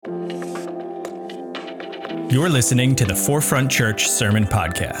You're listening to the Forefront Church Sermon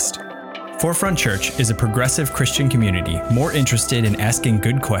Podcast. Forefront Church is a progressive Christian community more interested in asking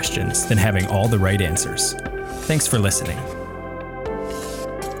good questions than having all the right answers. Thanks for listening.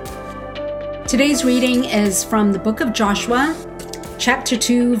 Today's reading is from the book of Joshua, chapter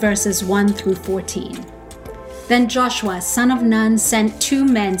 2, verses 1 through 14. Then Joshua, son of Nun, sent 2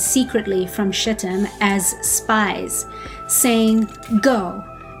 men secretly from Shittim as spies, saying, "Go,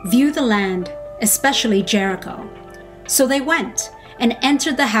 view the land, especially Jericho." So they went and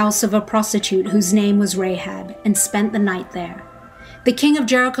entered the house of a prostitute whose name was Rahab, and spent the night there. The king of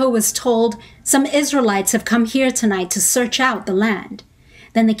Jericho was told, "Some Israelites have come here tonight to search out the land."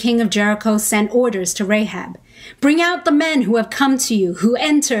 Then the king of Jericho sent orders to Rahab, "Bring out the men who have come to you, who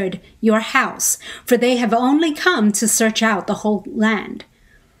entered your house, for they have only come to search out the whole land."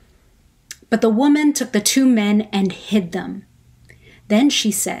 But the woman took the 2 men and hid them. Then she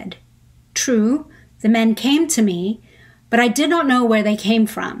said, "True, the men came to me, but I did not know where they came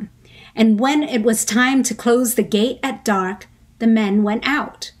from. And when it was time to close the gate at dark, the men went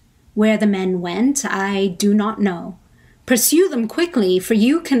out. Where the men went, I do not know. Pursue them quickly, for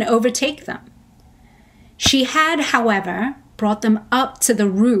you can overtake them." She had, however, brought them up to the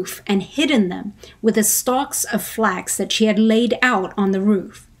roof and hidden them with the stalks of flax that she had laid out on the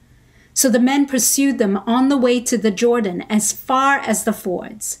roof. So the men pursued them on the way to the Jordan as far as the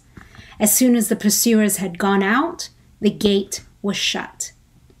fords. As soon as the pursuers had gone out, the gate was shut.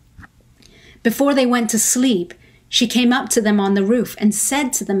 Before they went to sleep, she came up to them on the roof and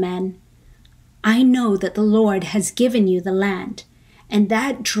said to the men, "I know that the Lord has given you the land, and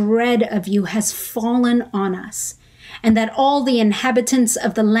that dread of you has fallen on us, and that all the inhabitants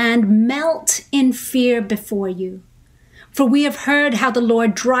of the land melt in fear before you. For we have heard how the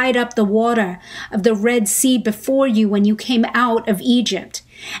Lord dried up the water of the Red Sea before you when you came out of Egypt,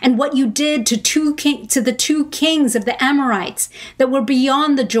 and what you did to the 2 kings of the Amorites that were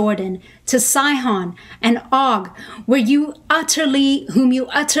beyond the Jordan, to Sihon and Og, whom you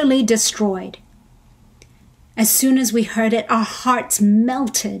utterly destroyed. As soon as we heard it, our hearts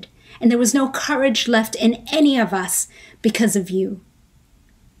melted, and there was no courage left in any of us because of you.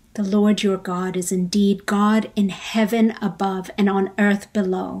 The Lord your God is indeed God in heaven above and on earth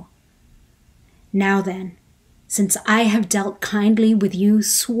below. Now then, since I have dealt kindly with you,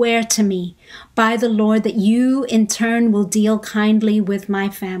 swear to me by the Lord that you in turn will deal kindly with my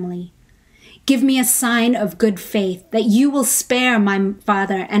family. Give me a sign of good faith that you will spare my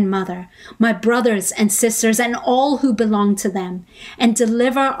father and mother, my brothers and sisters, and all who belong to them, and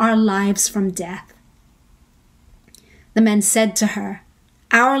deliver our lives from death." The men said to her,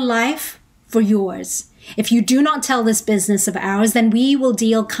 "Our life for yours. If you do not tell this business of ours, then we will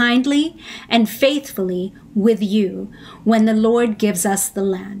deal kindly and faithfully with you when the Lord gives us the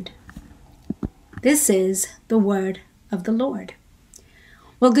land." This is the word of the Lord.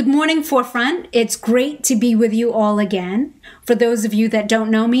 Well, good morning, Forefront. It's great to be with you all again. For those of you that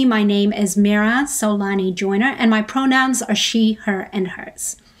don't know me, my name is Mira Solani Joyner, and my pronouns are she, her, and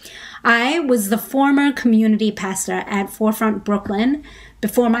hers. I was the former community pastor at Forefront Brooklyn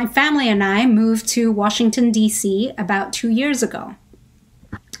before my family and I moved to Washington, D.C. about 2 years ago.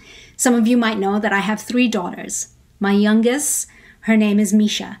 Some of you might know that I have 3 daughters. My youngest, her name is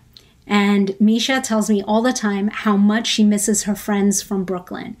Misha. And Misha tells me all the time how much she misses her friends from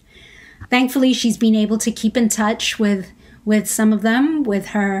Brooklyn. Thankfully, she's been able to keep in touch with some of them, with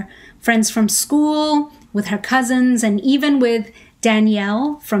her friends from school, with her cousins, and even with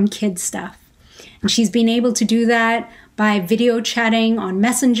Danielle from Kid Stuff. And she's been able to do that by video chatting on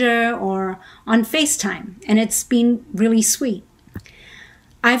Messenger or on FaceTime, and it's been really sweet.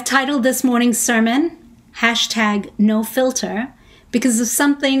 I've titled this morning's sermon, #NoFilter, because of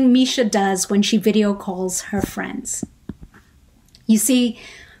something Misha does when she video calls her friends. You see,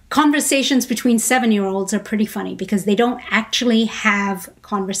 conversations between 7-year-olds are pretty funny because they don't actually have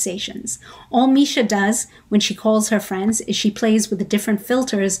conversations. All Misha does when she calls her friends is she plays with the different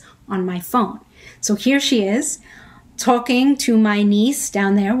filters on my phone. So here she is, talking to my niece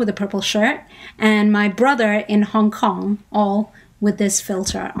down there with a purple shirt and my brother in Hong Kong, all with this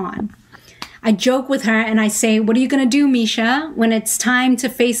filter on. I joke with her and I say, "What are you going to do, Misha, when it's time to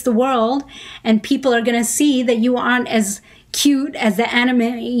face the world and people are going to see that you aren't as cute as the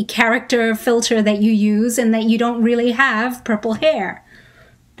anime character filter that you use and that you don't really have purple hair?"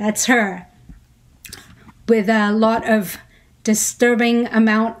 That's her, with a lot of disturbing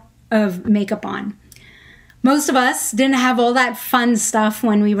amount of makeup on. Most of us didn't have all that fun stuff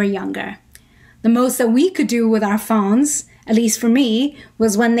when we were younger. The most that we could do with our phones, at least for me,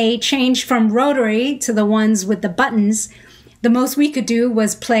 was when they changed from rotary to the ones with the buttons, The most we could do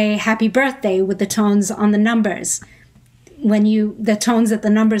was play Happy Birthday with the tones on the numbers. The tones that the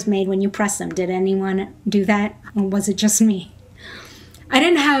numbers made when you press them. Did anyone do that? Or was it just me? I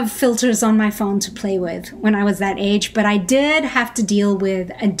didn't have filters on my phone to play with when I was that age, but I did have to deal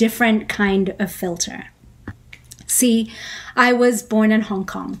with a different kind of filter. See, I was born in Hong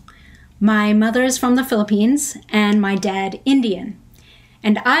Kong. My mother is from the Philippines and my dad Indian.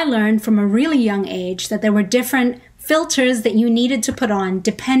 And I learned from a really young age that there were different filters that you needed to put on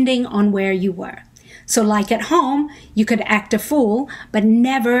depending on where you were. So like at home, you could act a fool, but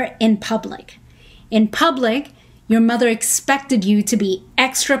never in public. In public, your mother expected you to be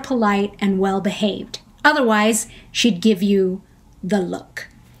extra polite and well-behaved. Otherwise, she'd give you the look.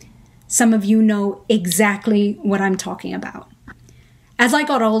 Some of you know exactly what I'm talking about. As I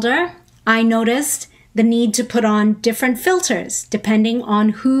got older, I noticed the need to put on different filters depending on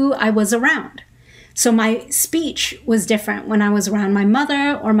who I was around. So my speech was different when I was around my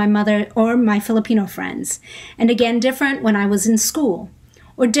mother or my Filipino friends. And again, different when I was in school,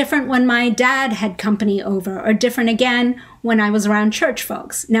 or different when my dad had company over, or different again when I was around church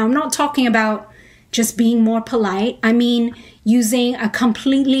folks. Now, I'm not talking about just being more polite. I mean, using a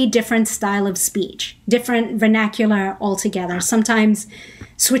completely different style of speech, different vernacular altogether, sometimes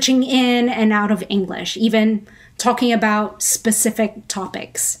switching in and out of English, even talking about specific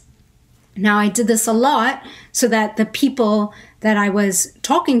topics. Now, I did this a lot so that the people that I was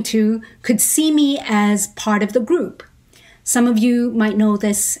talking to could see me as part of the group. Some of you might know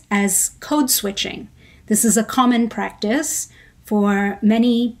this as code switching. This is a common practice for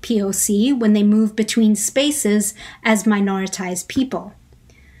many POC when they move between spaces as minoritized people.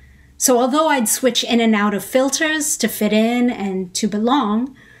 So although I'd switch in and out of filters to fit in and to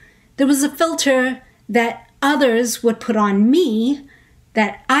belong, there was a filter that others would put on me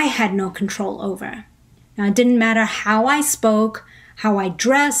that I had no control over. Now, it didn't matter how I spoke, how I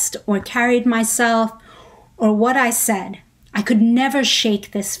dressed or carried myself, or what I said. I could never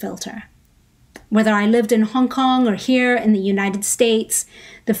shake this filter. Whether I lived in Hong Kong or here in the United States,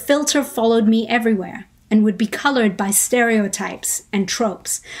 the filter followed me everywhere and would be colored by stereotypes and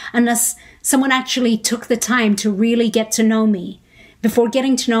tropes, unless someone actually took the time to really get to know me before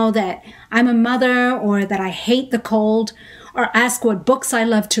getting to know that I'm a mother or that I hate the cold or ask what books I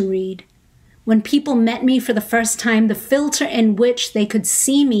love to read. When people met me for the first time, the filter in which they could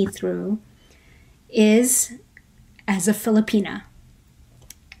see me through is as a Filipina.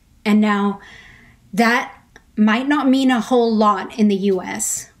 And now, that might not mean a whole lot in the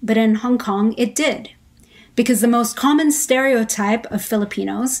US, but in Hong Kong it did. Because the most common stereotype of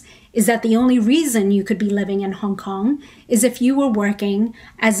Filipinos is that the only reason you could be living in Hong Kong is if you were working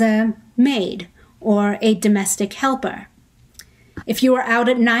as a maid or a domestic helper. If you were out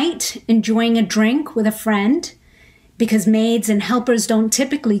at night enjoying a drink with a friend, because maids and helpers don't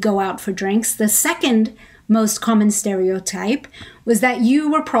typically go out for drinks, the second most common stereotype was that you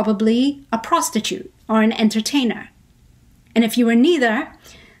were probably a prostitute or an entertainer. And if you were neither,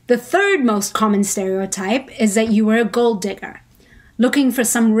 the third most common stereotype is that you were a gold digger, looking for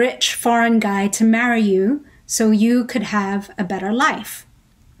some rich foreign guy to marry you so you could have a better life.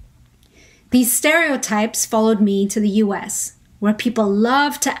 These stereotypes followed me to the US, where people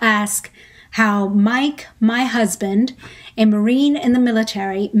love to ask how Mike, my husband, a Marine in the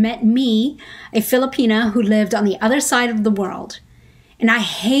military, met me, a Filipina who lived on the other side of the world. And I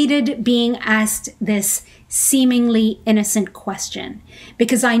hated being asked this seemingly innocent question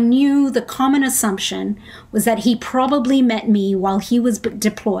because I knew the common assumption was that he probably met me while he was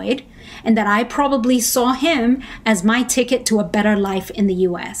deployed and that I probably saw him as my ticket to a better life in the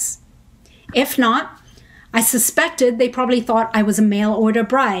US. If not, I suspected they probably thought I was a mail order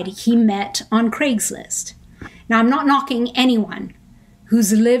bride he met on Craigslist. Now, I'm not knocking anyone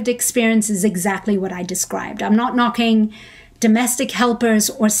whose lived experience is exactly what I described. I'm not knocking domestic helpers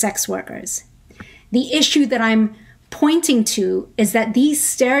or sex workers. The issue that I'm pointing to is that these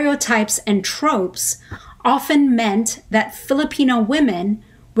stereotypes and tropes often meant that Filipino women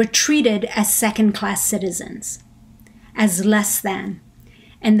were treated as second-class citizens, as less than,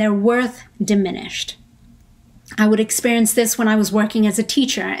 and their worth diminished. I would experience this when I was working as a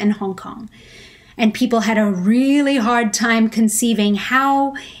teacher in Hong Kong, and people had a really hard time conceiving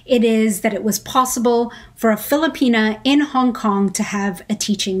how it is that it was possible for a Filipina in Hong Kong to have a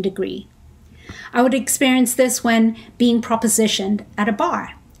teaching degree. I would experience this when being propositioned at a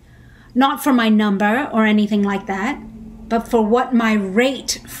bar, not for my number or anything like that, but for what my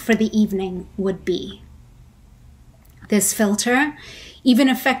rate for the evening would be. This filter even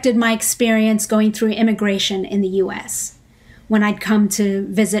affected my experience going through immigration in the US. When I'd come to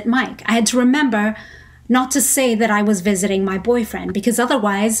visit Mike, I had to remember Not to say that I was visiting my boyfriend, because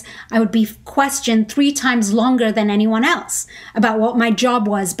otherwise I would be questioned 3 times longer than anyone else about what my job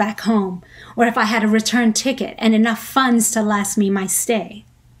was back home, or if I had a return ticket and enough funds to last me my stay.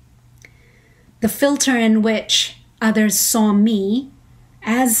 The filter in which others saw me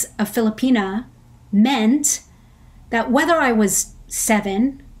as a Filipina meant that whether I was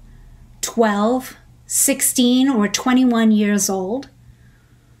 7, 12, 16, or 21 years old,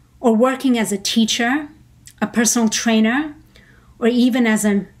 or working as a teacher, a personal trainer, or even as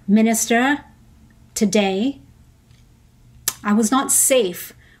a minister today, I was not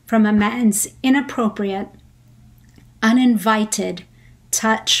safe from a man's inappropriate, uninvited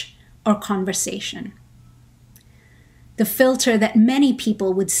touch or conversation. The filter that many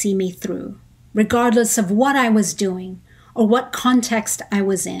people would see me through, regardless of what I was doing or what context I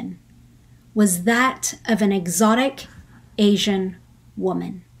was in, was that of an exotic Asian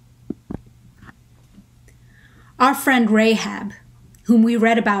woman. Our friend Rahab, whom we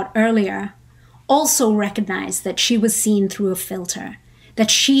read about earlier, also recognized that she was seen through a filter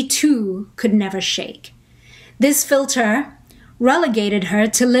that she too could never shake. This filter relegated her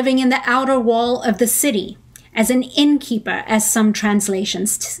to living in the outer wall of the city as an innkeeper, as some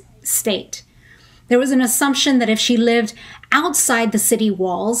translations state. There was an assumption that if she lived outside the city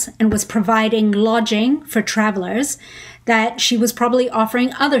walls and was providing lodging for travelers, that she was probably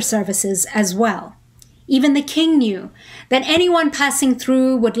offering other services as well. Even the king knew that anyone passing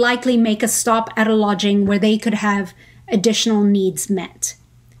through would likely make a stop at a lodging where they could have additional needs met.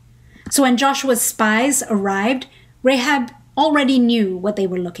 So when Joshua's spies arrived, Rahab already knew what they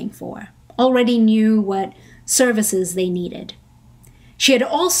were looking for, already knew what services they needed. She had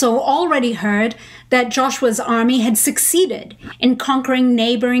also already heard that Joshua's army had succeeded in conquering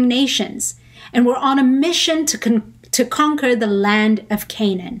neighboring nations and were on a mission to conquer the land of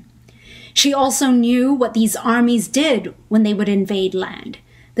Canaan. She also knew what these armies did when they would invade land,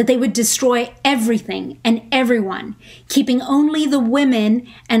 that they would destroy everything and everyone, keeping only the women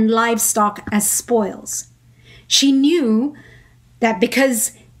and livestock as spoils. She knew that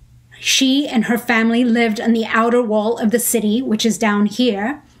because she and her family lived on the outer wall of the city, which is down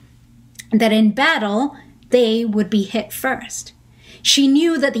here, that in battle, they would be hit first. She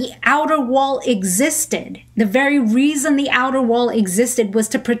knew that the outer wall existed. The very reason the outer wall existed was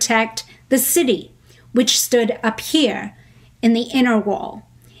to protect the city, which stood up here in the inner wall,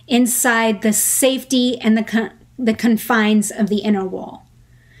 inside the safety and the confines of the inner wall.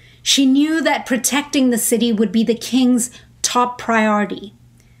 She knew that protecting the city would be the king's top priority.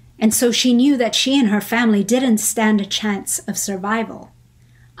 And so she knew that she and her family didn't stand a chance of survival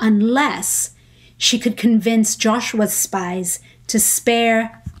unless she could convince Joshua's spies to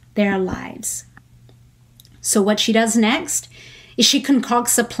spare their lives. So what she does next is she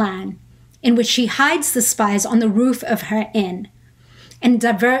concocts a plan in which she hides the spies on the roof of her inn and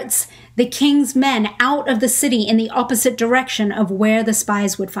diverts the king's men out of the city in the opposite direction of where the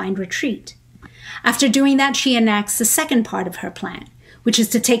spies would find retreat. After doing that, she enacts the second part of her plan, which is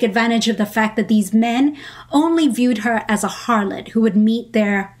to take advantage of the fact that these men only viewed her as a harlot who would meet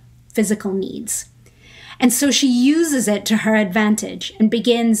their physical needs. And so she uses it to her advantage and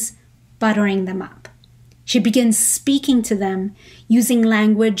begins buttering them up. She begins speaking to them using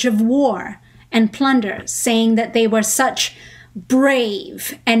language of war and plunder, saying that they were such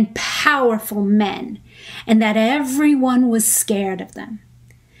brave and powerful men and that everyone was scared of them.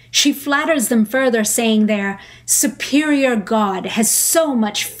 She flatters them further, saying their superior God has so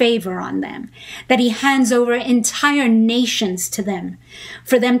much favor on them that he hands over entire nations to them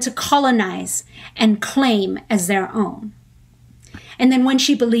for them to colonize and claim as their own. And then when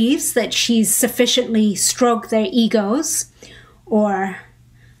she believes that she's sufficiently stroked their egos or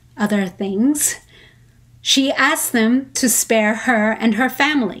other things, she asks them to spare her and her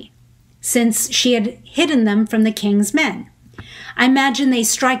family, since she had hidden them from the king's men. I imagine they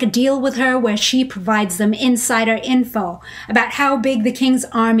strike a deal with her where she provides them insider info about how big the king's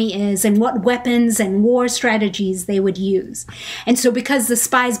army is and what weapons and war strategies they would use. And so because the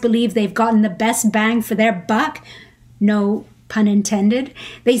spies believe they've gotten the best bang for their buck, no pun intended,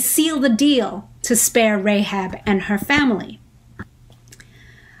 they seal the deal to spare Rahab and her family.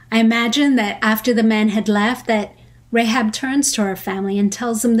 I imagine that after the men had left, that Rahab turns to her family and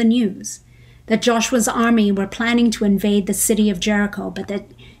tells them the news, that Joshua's army were planning to invade the city of Jericho, but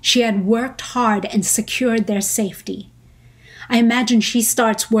that she had worked hard and secured their safety. I imagine she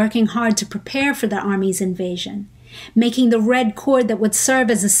starts working hard to prepare for the army's invasion, making the red cord that would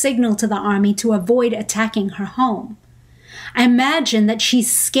serve as a signal to the army to avoid attacking her home. I imagine that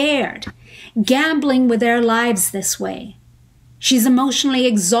she's scared, gambling with their lives this way. She's emotionally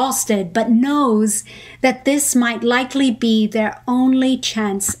exhausted, but knows that this might likely be their only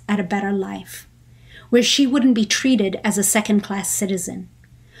chance at a better life, where she wouldn't be treated as a second-class citizen,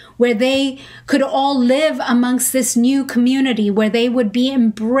 where they could all live amongst this new community, where they would be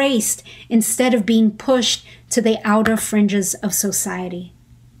embraced instead of being pushed to the outer fringes of society.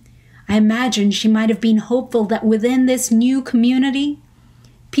 I imagine she might have been hopeful that within this new community,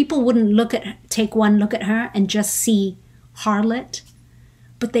 people wouldn't take one look at her and just see harlot,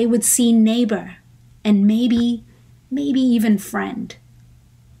 but they would see neighbor and maybe even friend.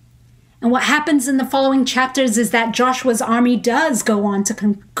 And what happens in the following chapters is that Joshua's army does go on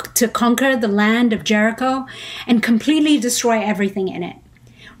to conquer the land of Jericho and completely destroy everything in it.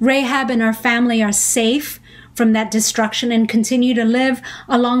 Rahab and her family are safe from that destruction and continue to live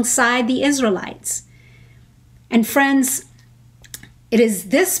alongside the Israelites. And friends, it is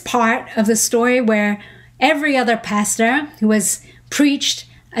this part of the story where every other pastor who has preached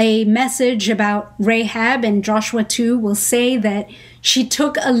a message about Rahab in Joshua 2 will say that she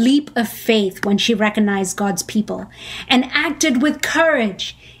took a leap of faith when she recognized God's people and acted with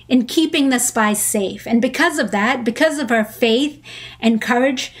courage in keeping the spies safe. And because of that, because of her faith and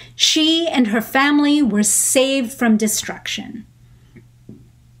courage, she and her family were saved from destruction.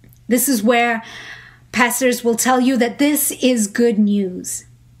 This is where pastors will tell you that this is good news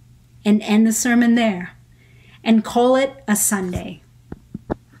and end the sermon there and call it a Sunday.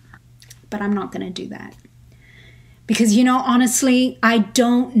 But I'm not going to do that. Because, honestly, I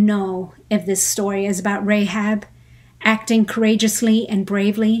don't know if this story is about Rahab acting courageously and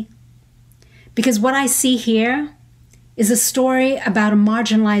bravely. Because what I see here is a story about a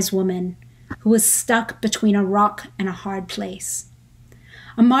marginalized woman who was stuck between a rock and a hard place.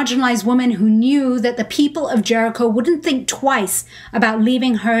 A marginalized woman who knew that the people of Jericho wouldn't think twice about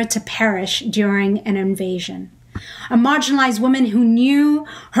leaving her to perish during an invasion. A marginalized woman who knew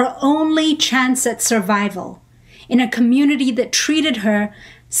her only chance at survival in a community that treated her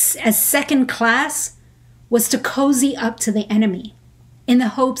as second class was to cozy up to the enemy in the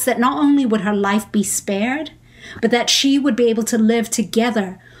hopes that not only would her life be spared, but that she would be able to live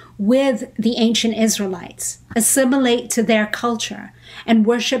together with the ancient Israelites, assimilate to their culture, and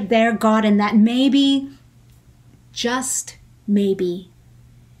worship their God, and that maybe, just maybe,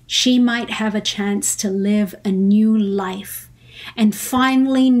 she might have a chance to live a new life and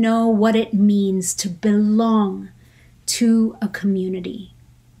finally know what it means to belong to a community.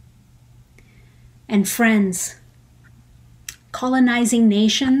 And friends, colonizing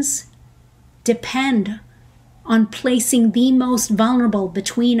nations depend on placing the most vulnerable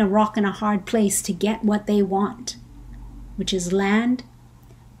between a rock and a hard place to get what they want, which is land,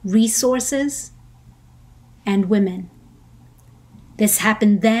 resources, and women. This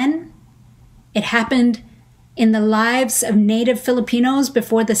happened then. It happened in the lives of native Filipinos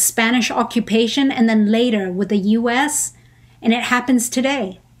before the Spanish occupation, and then later with the U.S., and it happens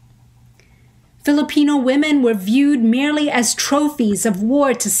today. Filipino women were viewed merely as trophies of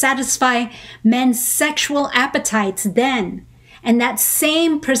war to satisfy men's sexual appetites then, and that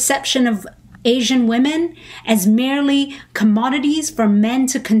same perception of Asian women as merely commodities for men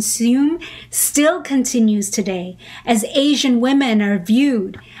to consume still continues today, as Asian women are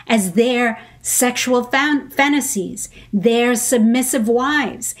viewed as their sexual fantasies, their submissive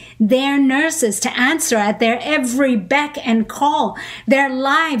wives, their nurses to answer at their every beck and call, their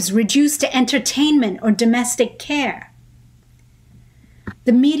lives reduced to entertainment or domestic care.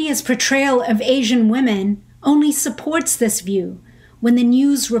 The media's portrayal of Asian women only supports this view when the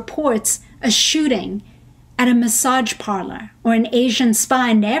news reports a shooting at a massage parlor or an Asian spa,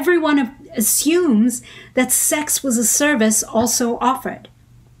 and everyone assumes that sex was a service also offered.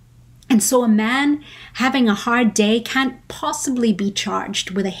 And so a man having a hard day can't possibly be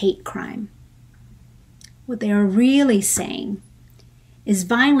charged with a hate crime. What they are really saying is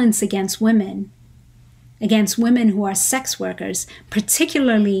violence against women who are sex workers,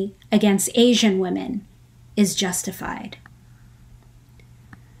 particularly against Asian women, is justified.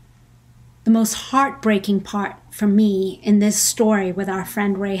 The most heartbreaking part for me in this story with our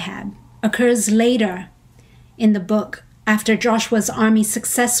friend Rahab occurs later in the book, after Joshua's army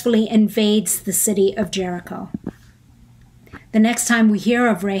successfully invades the city of Jericho. The next time we hear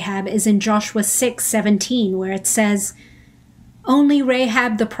of Rahab is in Joshua 6:17, where it says, "Only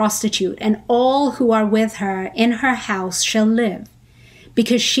Rahab the prostitute and all who are with her in her house shall live,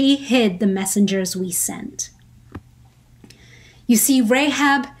 because she hid the messengers we sent." You see,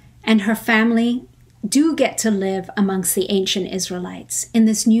 Rahab and her family do get to live amongst the ancient Israelites in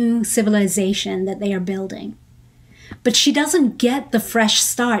this new civilization that they are building. But she doesn't get the fresh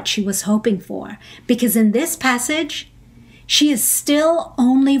start she was hoping for, because in this passage, she is still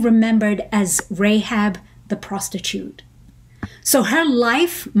only remembered as Rahab the prostitute. So her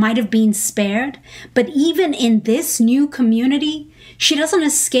life might have been spared, but even in this new community, she doesn't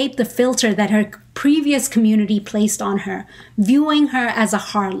escape the filter that her previous community placed on her, viewing her as a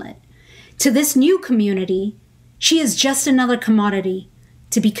harlot. To this new community, she is just another commodity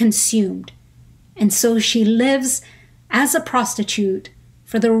to be consumed. And so she lives as a prostitute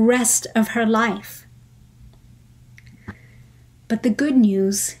for the rest of her life. But the good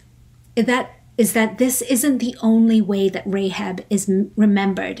news is that this isn't the only way that Rahab is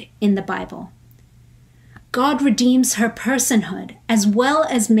remembered in the Bible. God redeems her personhood as well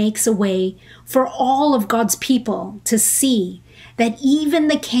as makes a way for all of God's people to see that even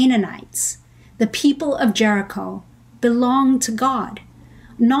the Canaanites, the people of Jericho, belong to God,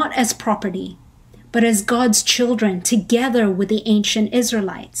 not as property, but as God's children together with the ancient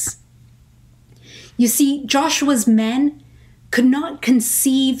Israelites. You see, Joshua's men could not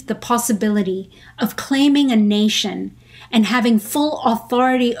conceive the possibility of claiming a nation and having full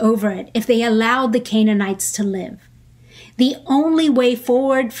authority over it if they allowed the Canaanites to live. The only way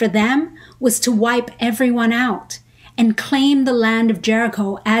forward for them was to wipe everyone out and claim the land of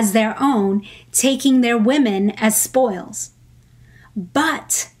Jericho as their own, taking their women as spoils.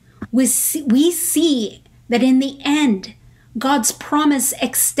 But we see that in the end, God's promise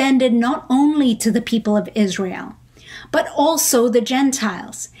extended not only to the people of Israel, but also the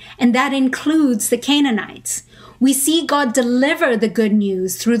Gentiles, and that includes the Canaanites. We see God deliver the good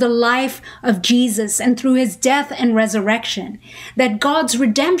news through the life of Jesus and through his death and resurrection, that God's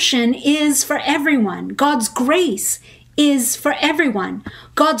redemption is for everyone. God's grace is for everyone.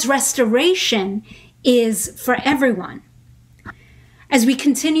 God's restoration is for everyone. As we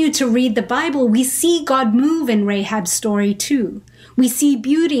continue to read the Bible, we see God move in Rahab's story too. We see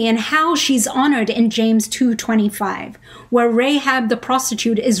beauty in how she's honored in James 2:25, where Rahab the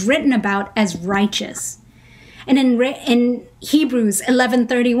prostitute is written about as righteous. And in Hebrews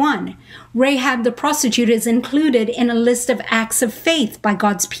 11:31, Rahab the prostitute is included in a list of acts of faith by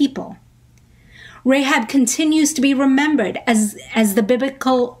God's people. Rahab continues to be remembered as the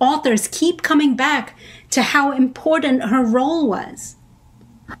biblical authors keep coming back to how important her role was.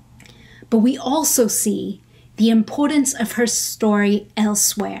 But we also see the importance of her story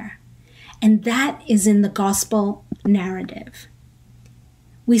elsewhere, and that is in the gospel narrative.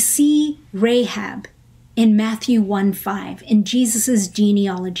 We see Rahab in Matthew 1:5 in Jesus'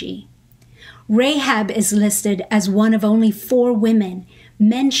 genealogy. Rahab is listed as one of only 4 women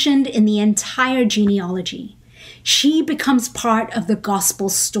mentioned in the entire genealogy. She becomes part of the gospel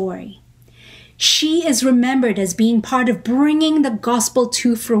story. She is remembered as being part of bringing the gospel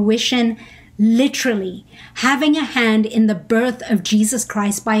to fruition, literally having a hand in the birth of Jesus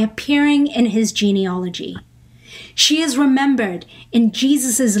Christ by appearing in his genealogy. She is remembered in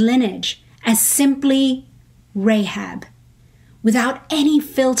Jesus' lineage as simply Rahab, without any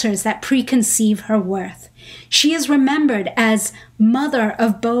filters that preconceive her worth. She is remembered as mother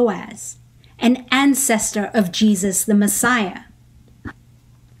of Boaz, an ancestor of Jesus the Messiah.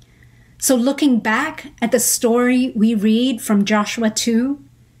 So looking back at the story we read from Joshua 2,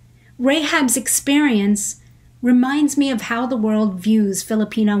 Rahab's experience reminds me of how the world views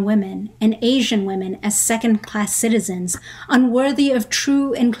Filipino women and Asian women as second-class citizens, unworthy of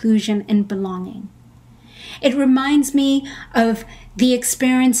true inclusion and belonging. It reminds me of the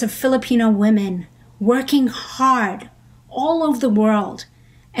experience of Filipino women working hard all over the world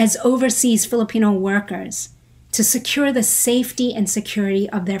as overseas Filipino workers to secure the safety and security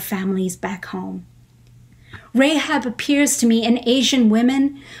of their families back home. Rahab appears to me in Asian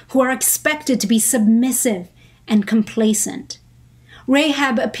women who are expected to be submissive and complacent.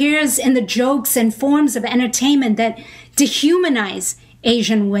 Rahab appears in the jokes and forms of entertainment that dehumanize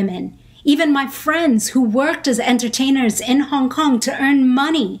Asian women, even my friends who worked as entertainers in Hong Kong to earn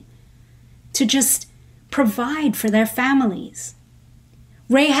money, to just provide for their families.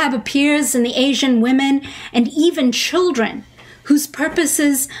 Rahab appears in the Asian women and even children whose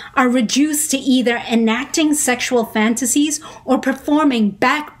purposes are reduced to either enacting sexual fantasies or performing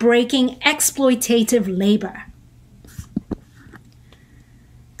back-breaking exploitative labor.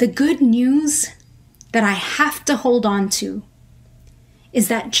 The good news that I have to hold on to is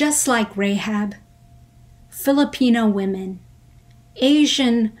that just like Rahab, Filipino women,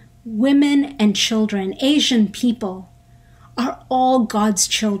 Asian women and children, Asian people, are all God's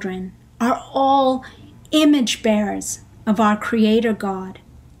children, are all image bearers of our Creator God.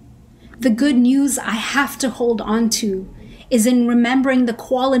 The good news I have to hold on to is in remembering the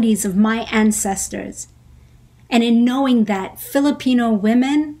qualities of my ancestors and in knowing that Filipino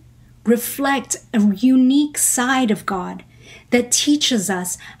women reflect a unique side of God that teaches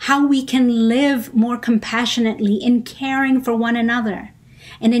us how we can live more compassionately in caring for one another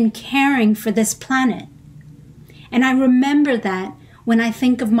and in caring for this planet. And I remember that when I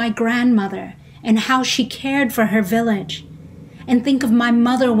think of my grandmother and how she cared for her village, and think of my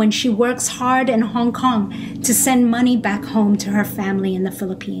mother when she works hard in Hong Kong to send money back home to her family in the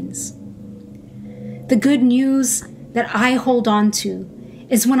Philippines. The good news that I hold on to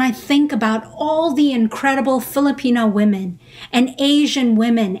is when I think about all the incredible Filipino women and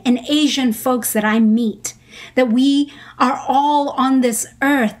Asian folks that I meet, that we are all on this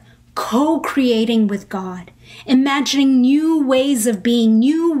earth co-creating with God, imagining new ways of being,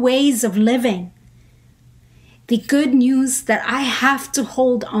 new ways of living. The good news that I have to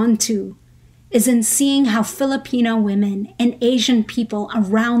hold on to is in seeing how Filipino women and Asian people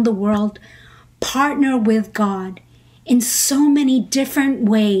around the world partner with God in so many different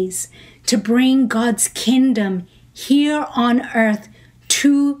ways to bring God's kingdom here on earth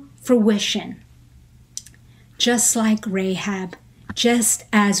to fruition. Just like Rahab, just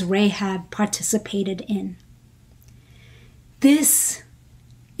as Rahab participated in. This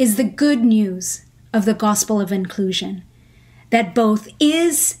is the good news of the gospel of inclusion, that both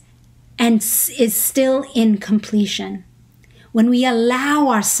is and is still in completion. When we allow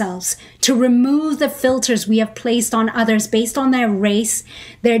ourselves to remove the filters we have placed on others based on their race,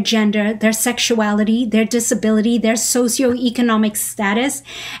 their gender, their sexuality, their disability, their socioeconomic status,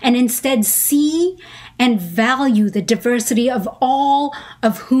 and instead see and value the diversity of all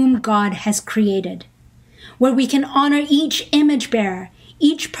of whom God has created, where we can honor each image bearer,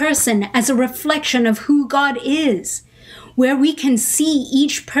 each person as a reflection of who God is, where we can see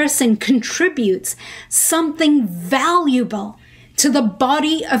each person contributes something valuable to the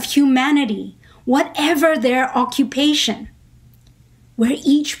body of humanity, whatever their occupation, where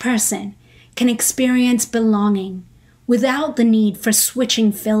each person can experience belonging without the need for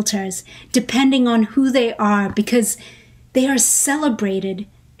switching filters depending on who they are, because they are celebrated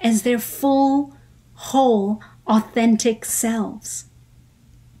as their full, whole, authentic selves.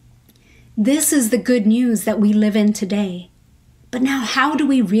 This is the good news that we live in today. But now, how do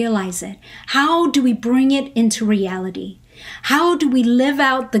we realize it? How do we bring it into reality? How do we live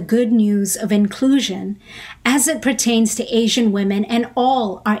out the good news of inclusion as it pertains to Asian women and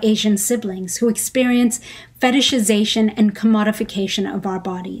all our Asian siblings who experience fetishization and commodification of our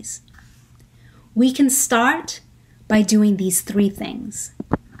bodies? We can start by doing these three things.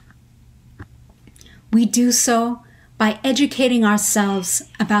 We do so by educating ourselves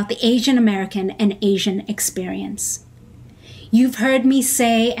about the Asian American and Asian experience. You've heard me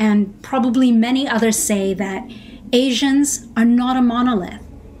say, and probably many others say, that Asians are not a monolith.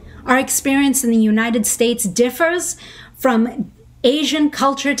 Our experience in the United States differs from Asian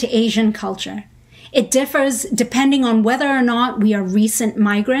culture to Asian culture. It differs depending on whether or not we are recent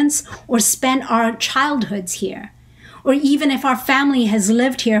migrants or spent our childhoods here, or even if our family has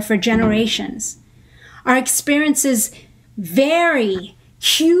lived here for generations. Our experiences vary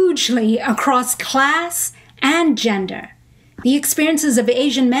hugely across class and gender. The experiences of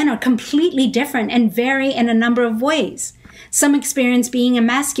Asian men are completely different and vary in a number of ways. Some experience being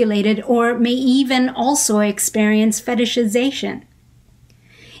emasculated or may even also experience fetishization.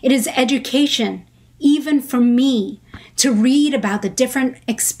 It is education, even for me, to read about the different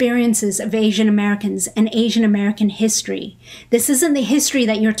experiences of Asian Americans and Asian American history. This isn't the history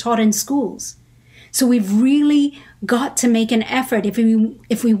that you're taught in schools. So we've really got to make an effort if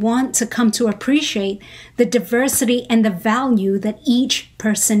we want to come to appreciate the diversity and the value that each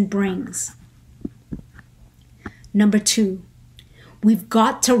person brings. Number 2, we've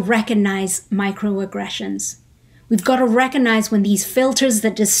got to recognize microaggressions. We've got to recognize when these filters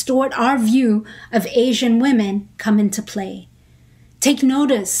that distort our view of Asian women come into play. Take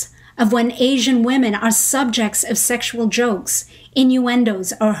notice of when Asian women are subjects of sexual jokes,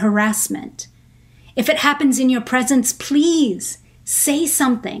 innuendos, or harassment. If it happens in your presence, please say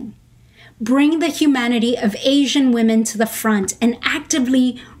something. Bring the humanity of Asian women to the front and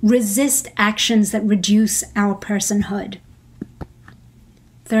actively resist actions that reduce our personhood.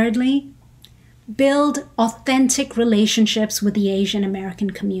 Thirdly, build authentic relationships with the Asian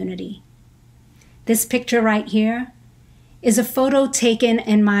American community. This picture right here is a photo taken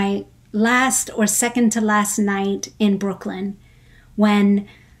in my last or second to last night in Brooklyn when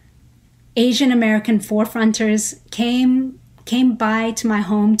Asian American forefronters came by to my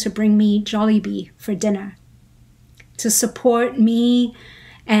home to bring me Jollibee for dinner, to support me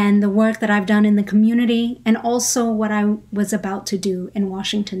and the work that I've done in the community, and also what I was about to do in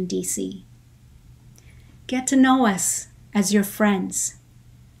Washington, D.C. Get to know us as your friends,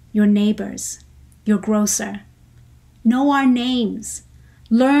 your neighbors, your grocer, Know our names.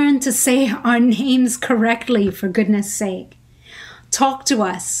 Learn to say our names correctly, for goodness sake. Talk to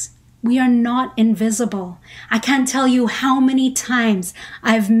us. We are not invisible. I can't tell you how many times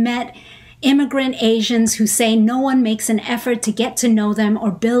I've met immigrant Asians who say no one makes an effort to get to know them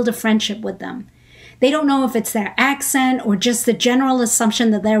or build a friendship with them. They don't know if it's their accent or just the general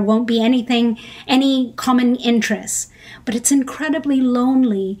assumption that there won't be any common interests. But it's incredibly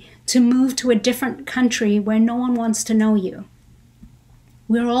lonely to move to a different country where no one wants to know you.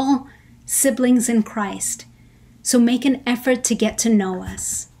 We're all siblings in Christ, so make an effort to get to know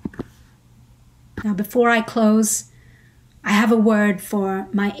us. Now, before I close, I have a word for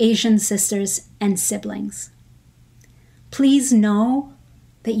my Asian sisters and siblings. Please know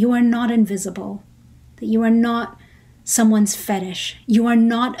that you are not invisible, that you are not someone's fetish. You are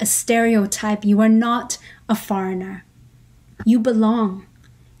not a stereotype. You are not a foreigner. You belong.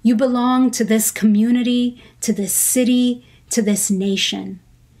 You belong to this community, to this city, to this nation.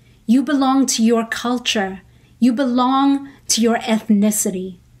 You belong to your culture. You belong to your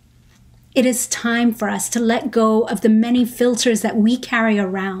ethnicity. It is time for us to let go of the many filters that we carry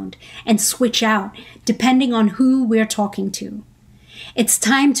around and switch out depending on who we're talking to. It's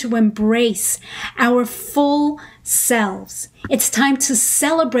time to embrace our full selves. It's time to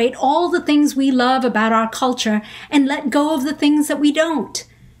celebrate all the things we love about our culture and let go of the things that we don't,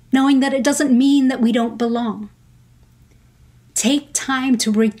 knowing that it doesn't mean that we don't belong. Take time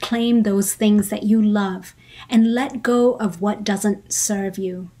to reclaim those things that you love and let go of what doesn't serve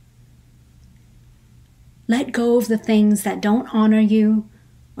you. Let go of the things that don't honor you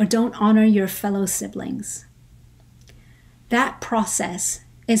or don't honor your fellow siblings. That process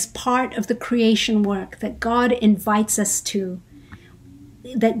is part of the creation work that God invites us to,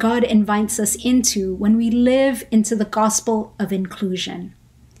 that God invites us into when we live into the gospel of inclusion.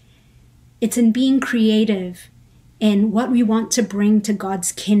 It's in being creative in what we want to bring to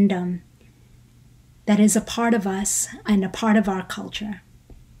God's kingdom that is a part of us and a part of our culture.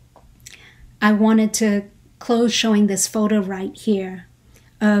 I wanted to close showing this photo right here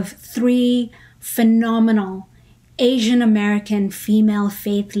of 3 phenomenal Asian American female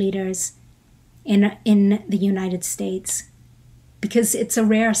faith leaders in the United States, because it's a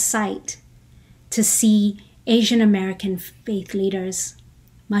rare sight to see Asian American faith leaders,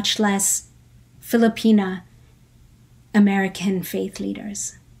 much less Filipina American faith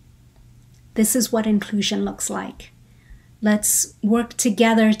leaders. This is what inclusion looks like. Let's work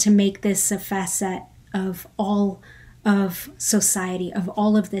together to make this a facet of all of society, of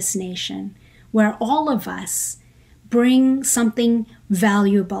all of this nation, where all of us bring something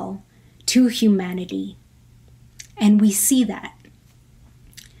valuable to humanity. And we see that.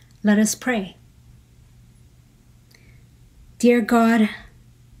 Let us pray. Dear God,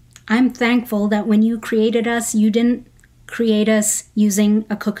 I'm thankful that when you created us, you didn't create us using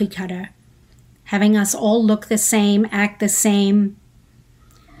a cookie cutter, having us all look the same, act the same,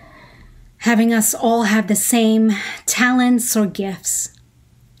 having us all have the same talents or gifts.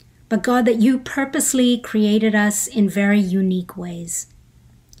 But God, that you purposely created us in very unique ways,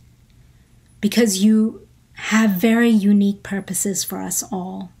 because you have very unique purposes for us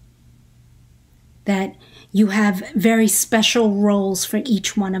all, that you have very special roles for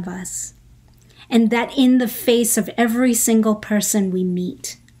each one of us, and that in the face of every single person we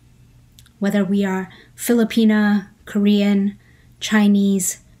meet, whether we are Filipina, Korean,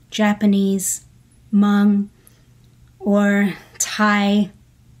 Chinese, Japanese, Hmong, or Thai,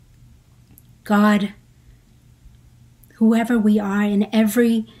 God, whoever we are, in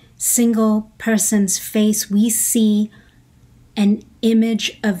every single person's face, we see an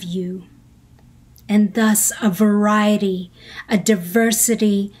image of you, and thus a variety, a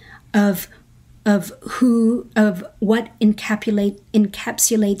diversity of what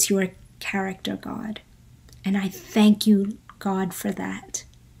encapsulates your character, God. And I thank you, God, for that.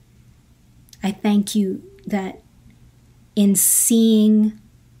 I thank you that in seeing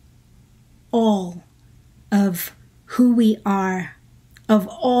all of who we are, of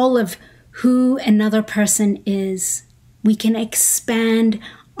all of who another person is, we can expand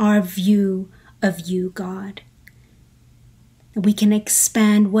our view of you, God. We can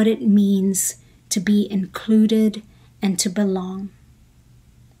expand what it means to be included and to belong.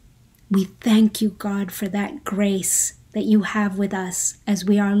 We thank you, God, for that grace that you have with us as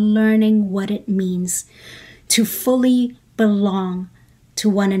we are learning what it means to fully belong to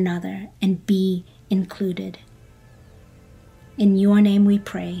one another and be included. In your name we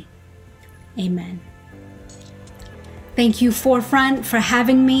pray. Amen. Thank you, Forefront, for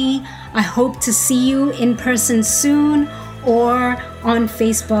having me. I hope to see you in person soon or on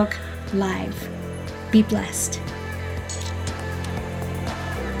Facebook Live. Be blessed.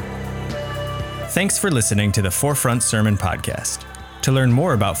 Thanks for listening to the Forefront Sermon Podcast. To learn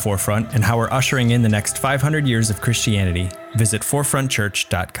more about Forefront and how we're ushering in the next 500 years of Christianity, visit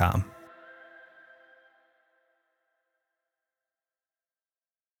forefrontchurch.com.